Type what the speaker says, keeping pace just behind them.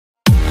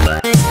Hi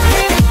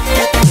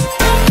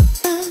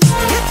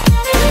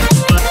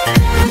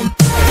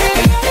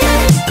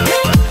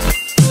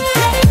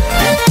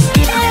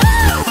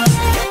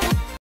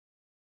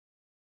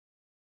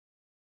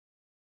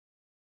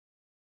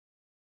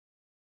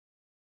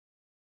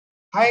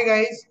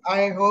guys,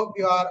 I hope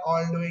you are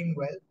all doing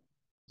well.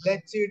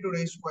 Let's see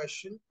today's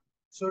question.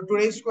 So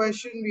today's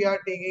question we are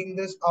taking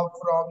this up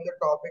from the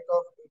topic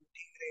of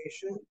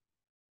integration.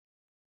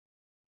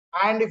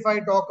 And if I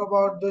talk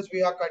about this,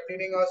 we are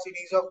continuing our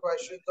series of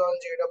questions on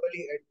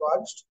JEE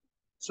Advanced.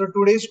 So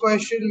today's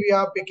question we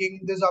are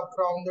picking this up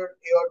from the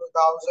year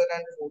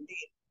 2014.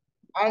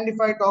 And if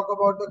I talk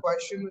about the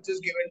question which is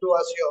given to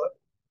us here,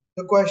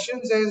 the question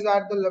says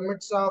that the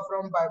limits are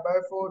from pi by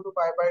 4 to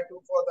pi by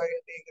 2 for the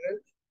integral,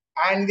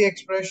 and the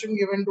expression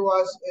given to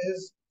us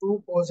is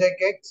 2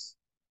 cosec x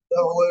the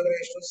whole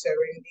raised to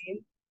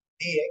 17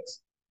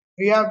 dx.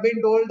 We have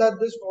been told that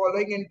this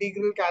following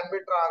integral can be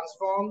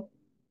transformed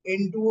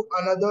into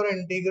another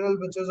integral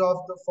which is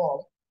of the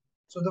form.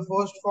 So the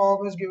first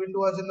form is given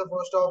to us in the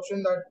first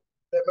option, that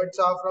limits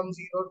are from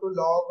 0 to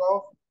log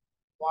of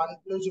 1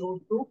 plus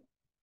root 2.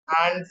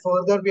 And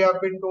further, we have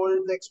been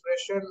told the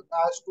expression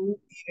as 2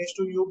 e raised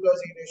to u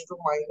plus e raised to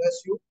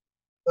minus u,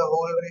 the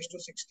whole raised to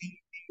 16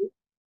 du.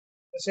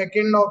 The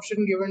second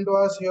option given to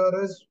us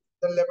here is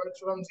the limits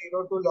from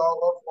 0 to log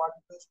of 1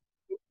 plus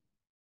u.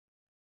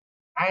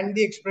 And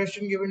the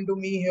expression given to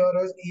me here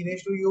is e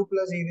raised to u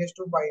plus e raised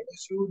to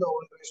minus u, the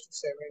whole raised to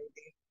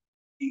 17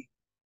 d.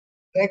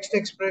 Next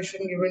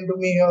expression given to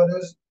me here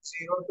is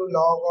 0 to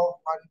log of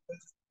 1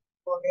 plus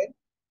 2 again.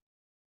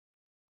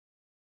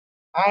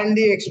 And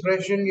the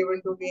expression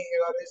given to me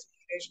here is e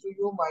raised to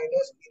u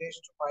minus e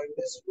raised to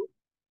minus u,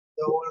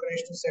 the whole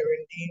raised to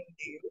 17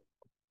 du.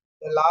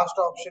 The last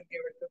option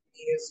given to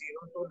me is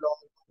 0 to log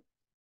of,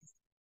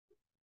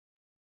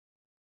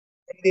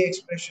 and the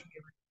expression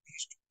given to me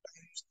is 2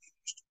 times e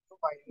raised to u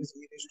minus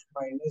e raised to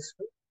minus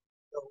u,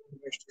 the whole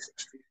raised to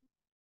 16.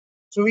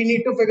 So we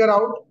need to figure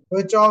out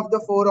which of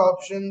the four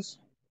options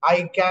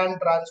I can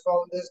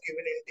transform this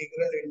given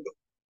integral into.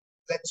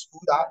 Let's do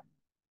that.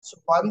 So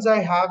once I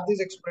have this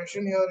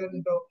expression here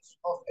in terms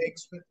of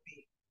x with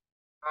me,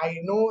 I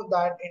know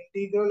that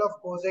integral of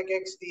cosec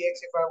x dx,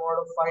 if I want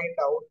to find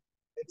out,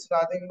 it's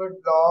nothing but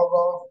log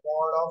of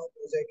mod of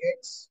cosec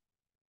x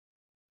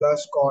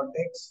plus cot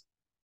x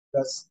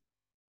plus.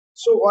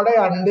 So what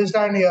I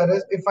understand here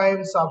is if I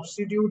am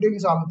substituting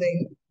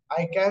something,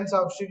 I can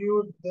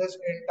substitute this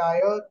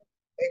entire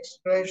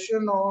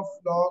expression of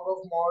log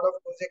of mod of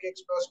cosec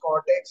x plus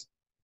cot x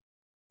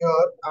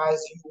here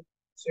as u.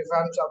 So if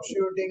I'm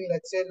substituting,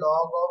 let's say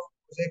log of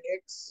cosec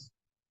x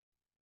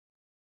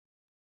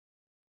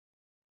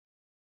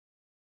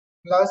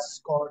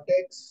plus cot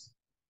x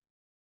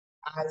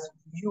as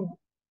u,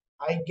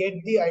 I get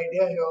the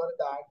idea here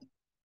that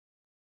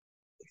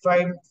if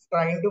I'm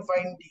trying to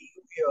find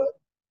du here,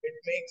 it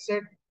makes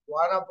it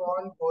 1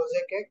 upon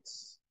cosec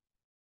x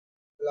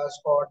plus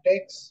cot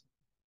x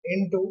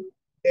into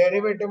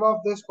derivative of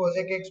this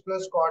cosec x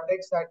plus cot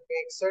x, that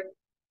makes it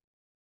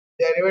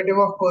derivative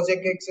of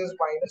cosec x is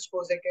minus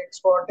cosec x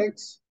cot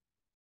x,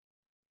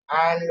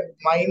 and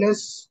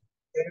minus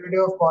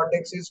derivative of cot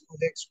x is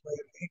cosec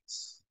square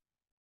x.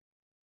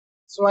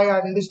 So I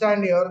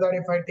understand here that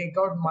if I take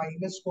out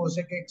minus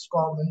cosec x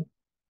common,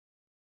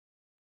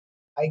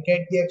 I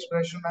get the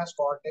expression as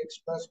cot x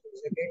plus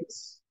cosec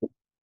x,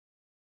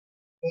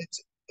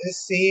 which is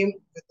same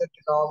with the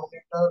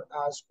denominator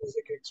as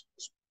cosec x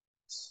plus x.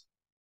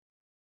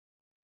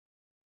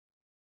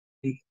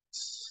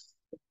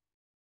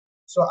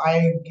 So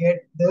I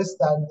get this,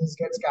 that this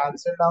gets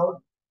cancelled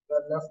out.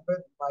 You're left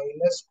with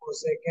minus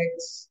cosec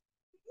x.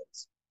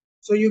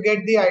 So you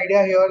get the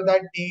idea here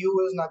that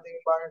du is nothing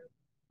but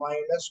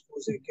minus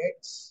cosec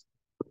x.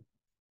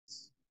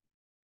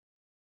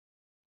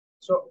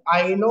 So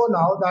I know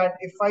now that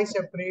if I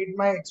separate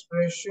my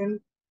expression,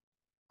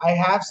 I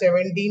have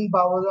 17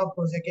 powers of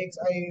cosec x.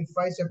 If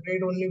I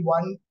separate only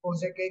one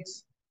cosec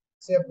x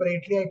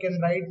separately, I can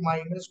write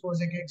minus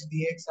cosec x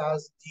dx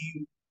as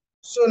du.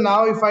 So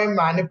now if I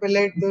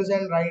manipulate this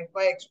and write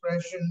my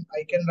expression,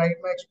 I can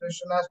write my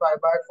expression as pi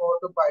by 4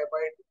 to pi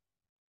by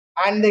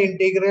 2. And the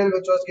integral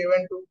which was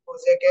given to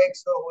cosec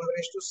x the whole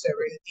raised to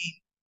 17.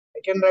 I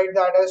can write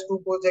that as 2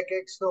 cosec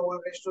x the whole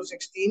raised to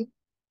 16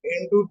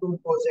 into 2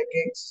 cosec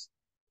x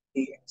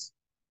dx.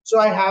 So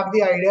I have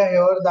the idea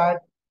here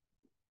that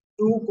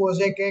 2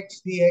 cosec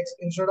x dx,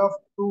 instead of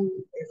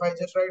 2, if I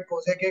just write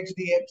cosec x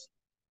dx,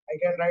 I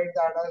can write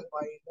that as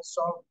minus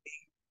of d.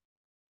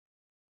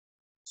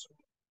 So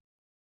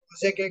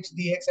cosec x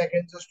dx I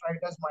can just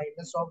write as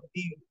minus of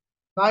du.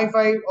 Now if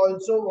I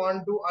also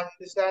want to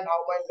understand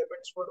how my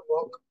limits would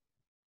work,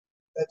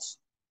 that's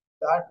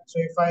that. So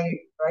if I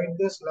write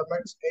this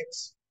limits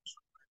x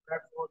pi by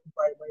 4 to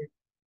pi by 2,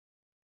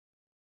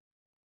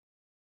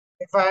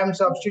 if I am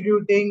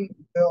substituting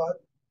here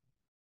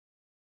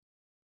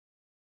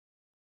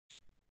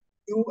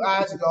u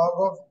as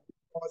log of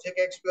cosec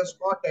x plus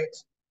cot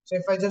x, so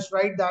if I just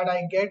write that,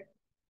 I get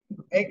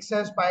x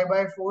as pi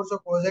by 4, so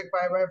cosec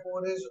pi by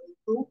 4 is root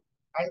 2,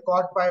 and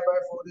cot pi by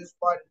 4 is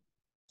 1.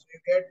 So you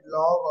get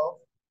log of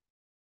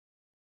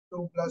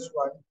 2 plus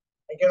 1.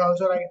 I can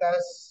also write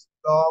as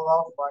log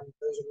of 1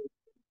 plus root.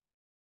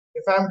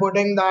 If I'm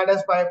putting that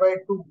as pi by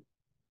 2,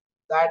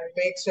 that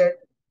makes it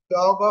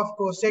log of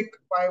cosec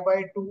pi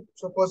by 2.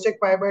 So cosec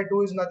pi by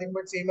 2 is nothing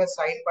but same as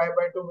sine pi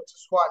by 2, which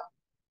is 1.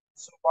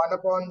 So 1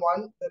 upon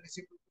 1, the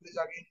reciprocal is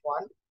again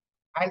 1.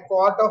 And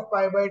cot of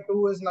pi by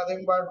 2 is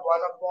nothing but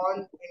 1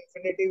 upon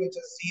infinity, which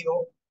is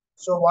 0.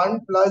 So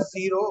 1 plus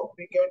 0,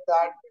 we get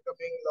that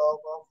becoming log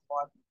of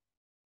 1.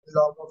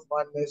 Log of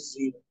 1 is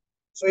 0.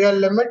 So your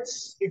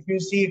limits, if you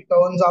see,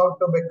 turns out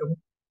to become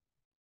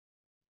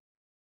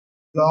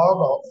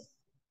log of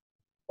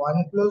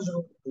 1 plus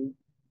root 2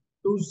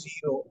 to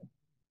 0.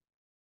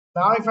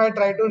 Now if I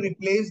try to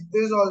replace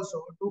this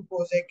also, 2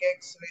 cosec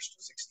x raised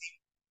to 16.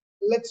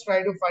 Let's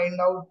try to find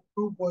out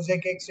 2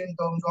 cosec x in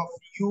terms of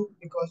u,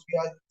 because we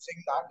are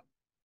using that.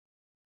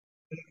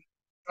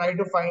 Try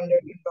to find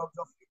it in terms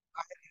of u.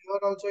 And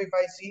here also if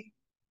I see,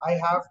 I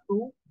have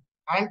 2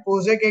 and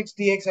cosec x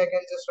dx I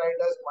can just write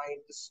as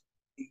minus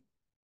d.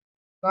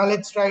 Now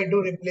let's try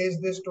to replace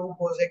this 2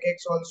 cosec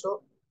x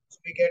also. So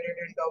we get it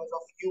in terms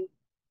of u.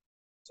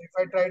 So if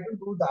I try to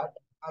do that,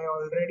 I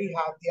already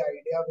have the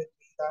idea with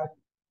me that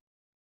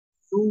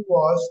u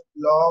was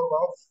log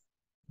of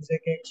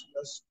cosec x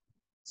plus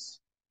x.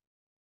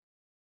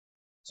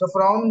 So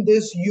from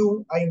this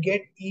u, I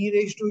get e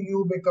raised to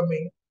u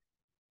becoming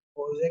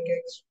cosec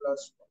x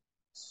plus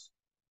x.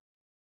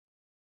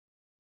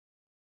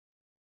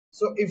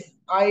 So if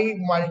I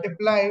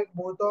multiply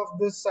both of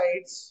these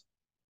sides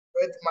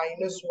with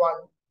minus 1,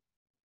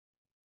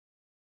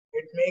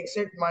 it makes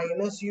it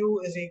minus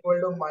u is equal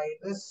to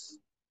minus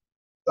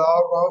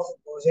log of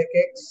cosec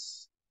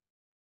x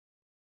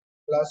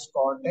plus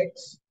cot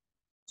x.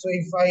 So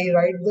if I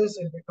write this,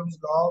 it becomes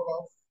log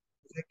of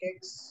cosec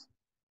x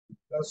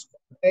plus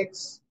cot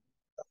x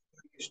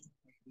raised to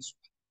minus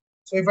 1.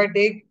 So if I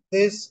take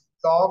this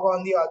log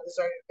on the other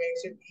side, it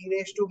makes it e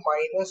raised to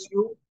minus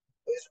u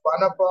is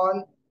 1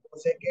 upon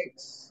cosec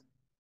x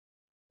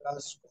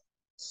plus cot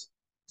x.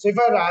 So if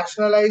I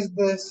rationalize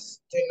this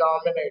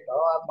denominator,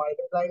 I'm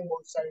multiplying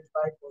both sides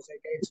by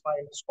cosec x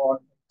minus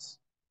cot x.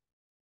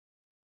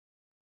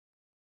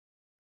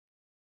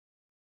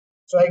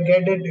 So I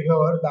get it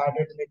here that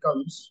it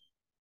becomes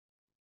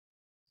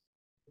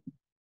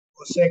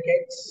cosec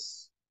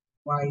x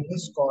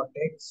minus cot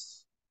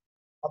x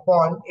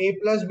upon a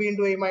plus b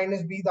into a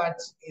minus b,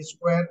 that's a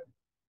square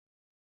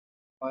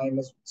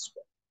minus b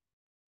square.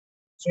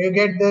 So you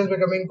get this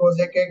becoming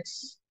cosec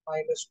x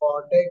minus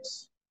cot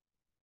x.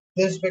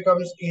 This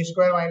becomes a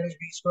square minus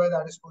b square,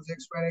 that is cosec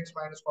square x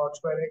minus cot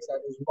square x,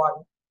 that is 1.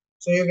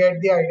 So you get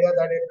the idea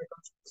that it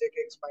becomes cosec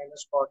x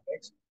minus cot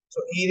x.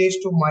 So e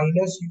raised to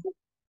minus u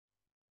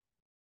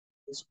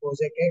is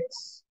cosec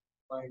x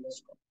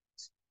minus cot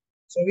x.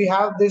 So we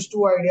have these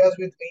two ideas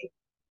with me.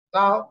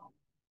 Now,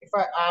 if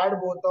I add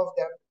both of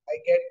them, I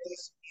get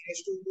this e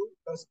raised to u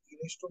plus e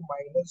raised to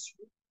minus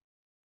u.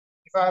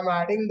 If I'm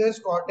adding this,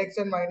 cot x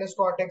and minus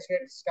cot x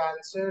gets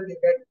cancelled, you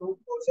get 2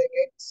 cosec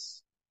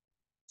x.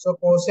 So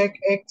cosec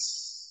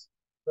x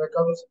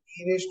becomes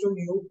e raised to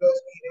u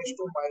plus e raised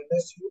to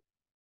minus u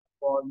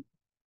upon.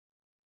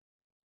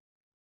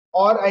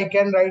 Or I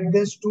can write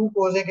this 2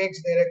 cosec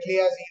x directly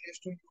as e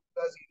raised to u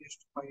plus e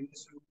raised to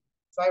minus u.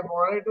 So I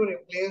wanted to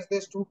replace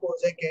this 2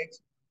 cosec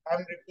x.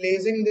 I'm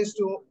replacing this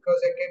 2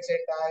 cosec x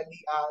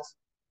entirely as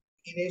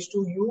e raised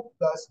to u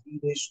plus e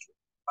raised to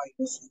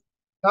minus u.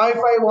 Now if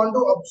I want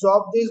to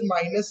absorb this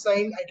minus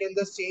sign, I can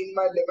just change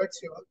my limits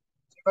here.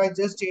 So if I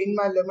just change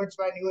my limits,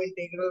 my new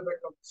integral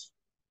becomes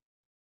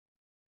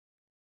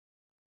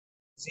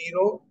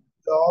 0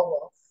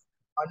 log of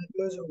 1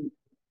 plus root.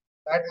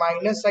 That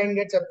minus sign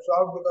gets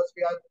absorbed because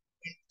we are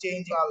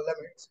changing our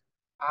limits.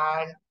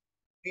 And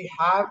we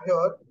have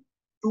here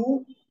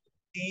 2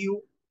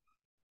 du.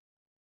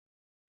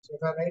 So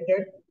if I write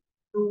it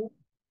 2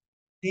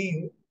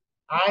 du,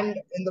 and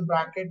in the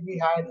bracket we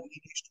had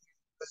e raised to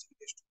u plus e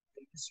raised to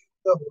minus u,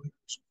 the whole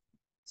raised to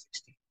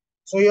 16.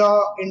 So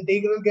your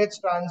integral gets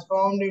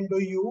transformed into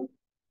u,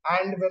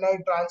 and when I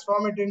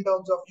transform it in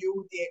terms of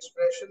u, the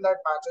expression that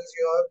matches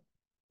here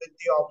with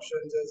the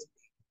options is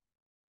B.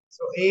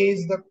 So A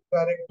is the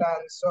correct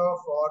answer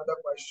for the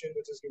question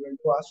which is given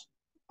to us.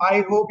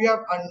 I hope you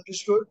have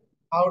understood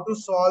how to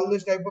solve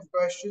this type of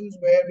questions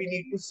where we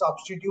need to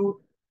substitute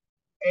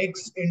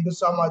x into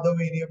some other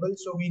variable.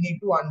 So we need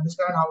to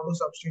understand how to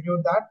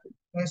substitute that.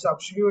 When I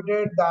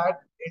substituted that,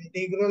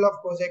 integral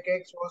of cosec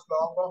x was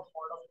log of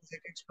mod of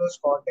cosec x plus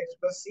cot x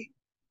plus c.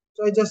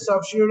 So I just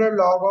substituted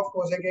log of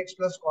cosec x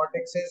plus cot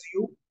x as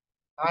u,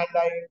 and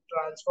I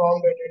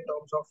transformed it in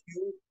terms of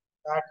u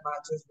that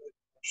matches with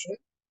the question.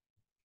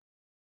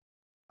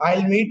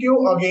 I'll meet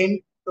you again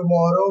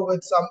tomorrow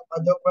with some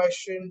other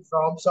question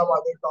from some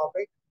other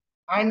topic,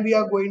 and we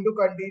are going to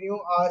continue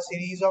our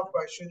series of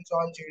questions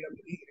on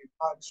JEE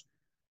Advanced.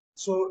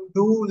 So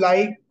do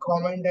like,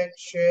 comment, and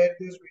share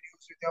these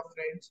videos with your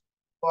friends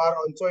who are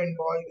also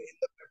involved in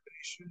the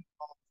preparation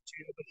of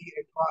JEE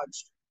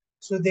Advanced.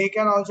 so they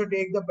can also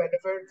take the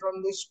benefit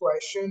from these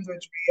questions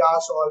which we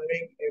are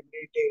solving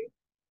every day.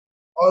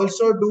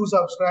 Also, do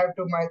subscribe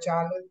to my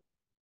channel.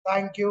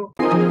 Thank you.